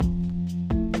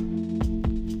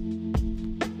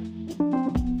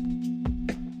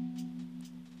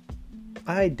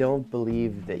I don't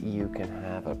believe that you can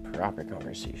have a proper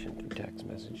conversation through text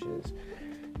messages.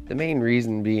 The main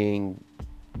reason being,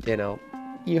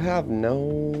 you have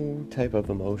no type of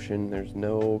emotion. There's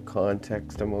no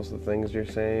context to most of the things you're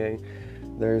saying.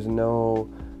 There's no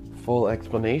full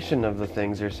explanation of the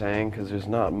things you're saying because there's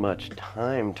not much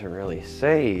time to really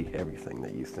say everything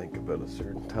that you think about a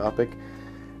certain topic.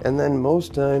 And then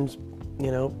most times,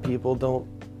 people don't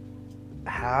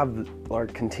have or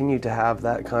continue to have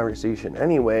that conversation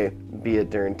anyway, be it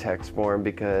during text form,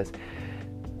 because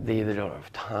they either don't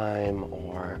have time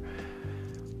or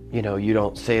you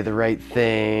don't say the right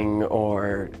thing,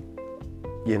 or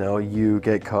you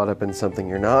get caught up in something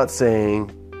you're not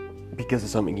saying because of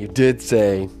something you did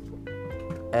say.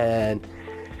 And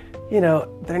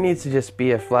there needs to just be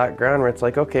a flat ground where it's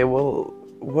like, okay, well,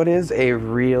 what is a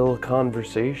real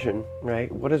conversation,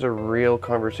 right? What is a real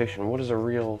conversation? What is a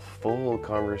real full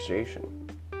conversation?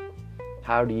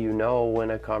 How do you know when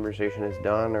a conversation is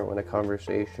done or when a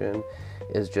conversation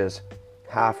is just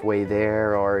halfway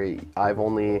there, or I've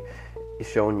only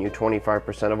shown you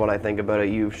 25% of what I think about it,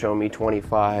 you've shown me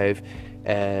 25,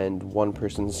 and one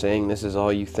person's saying this is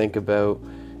all you think about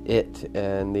it,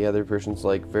 and the other person's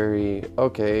like, I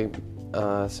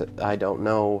don't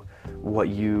know what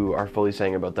you are fully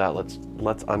saying about that.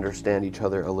 Let's understand each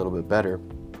other a little bit better.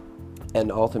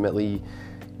 And ultimately,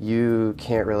 you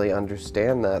can't really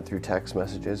understand that through text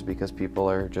messages because people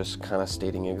are just kind of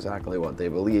stating exactly what they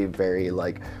believe, very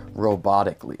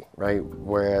robotically, right?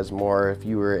 Whereas more, if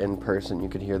you were in person, you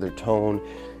could hear their tone,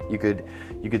 you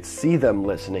could see them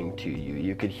listening to you,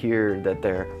 you could hear that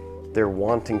they're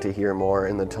wanting to hear more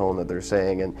in the tone that they're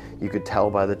saying, and you could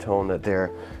tell by the tone that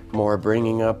they're more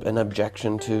bringing up an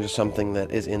objection to something that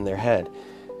is in their head.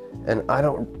 And I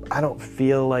don't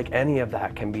feel like any of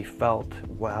that can be felt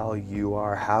while you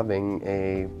are having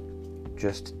a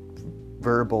just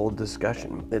verbal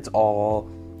discussion. It's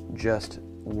all just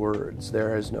words.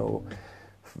 There's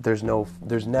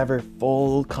never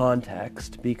full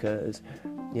context because,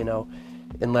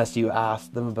 unless you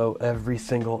ask them about every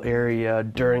single area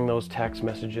during those text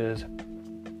messages,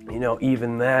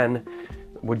 even then,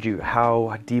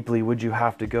 how deeply would you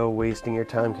have to go, wasting your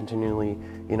time continually,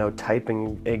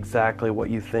 typing exactly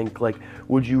what you think?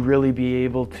 Would you really be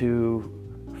able to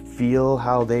feel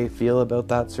how they feel about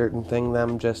that certain thing,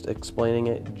 them just explaining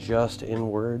it just in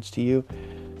words to you?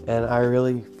 And I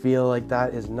really feel like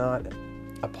that is not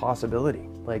a possibility.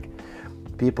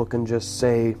 People can just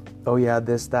say, oh yeah,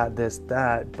 this, that,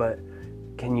 but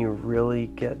can you really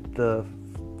get the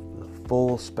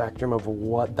full spectrum of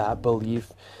what that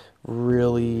belief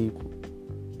really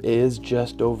is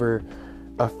just over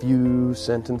a few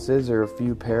sentences or a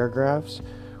few paragraphs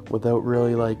without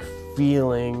really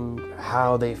feeling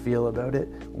how they feel about it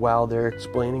while they're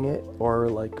explaining it? Or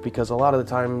because a lot of the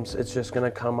times it's just going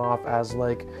to come off as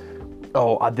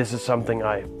this is something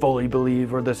I fully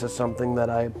believe, or this is something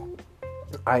that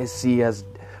I see as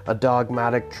a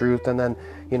dogmatic truth. And then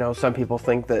some people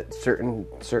think that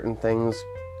certain things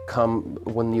come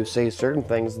when you say certain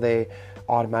things, they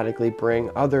automatically bring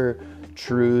other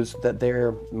truths that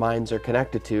their minds are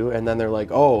connected to, and then they're like,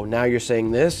 oh, now you're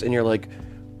saying this, and you're like,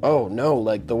 oh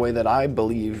no, the way that I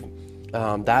believe,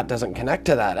 that doesn't connect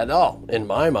to that at all in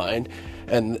my mind.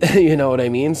 And you know what I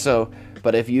mean? So,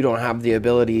 but if you don't have the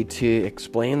ability to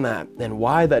explain that and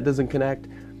why that doesn't connect,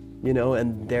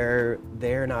 and they're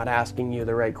not asking you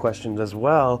the right questions as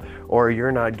well, or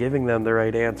you're not giving them the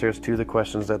right answers to the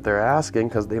questions that they're asking,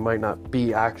 because they might not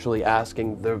be actually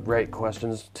asking the right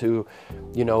questions to,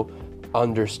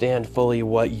 understand fully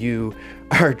what you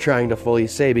are trying to fully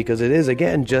say, because it is,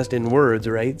 again, just in words,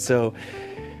 right? So,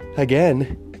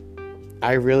 again,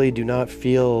 I really do not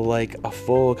feel like a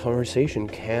full conversation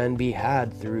can be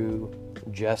had through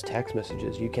just text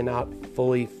messages. You cannot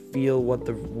fully feel what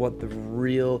the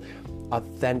real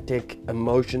authentic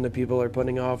emotion that people are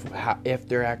putting off, if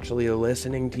they're actually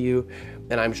listening to you.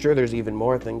 And I'm sure there's even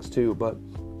more things too, but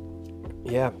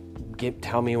yeah,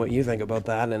 tell me what you think about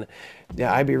that. And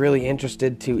yeah, I'd be really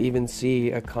interested to even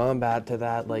see a combat to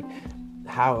that.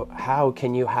 How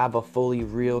can you have a fully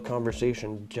real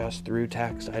conversation just through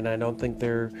text? And I don't think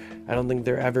there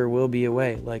ever will be a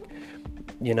way.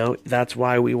 That's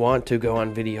why we want to go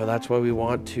on video. That's why we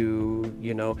want to,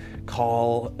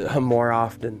 call more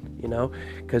often,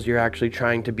 because you're actually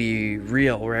trying to be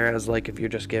real. Whereas if you're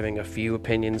just giving a few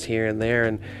opinions here and there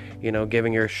and,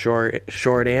 giving your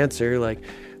short answer,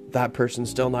 that person's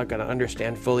still not going to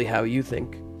understand fully how you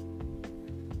think.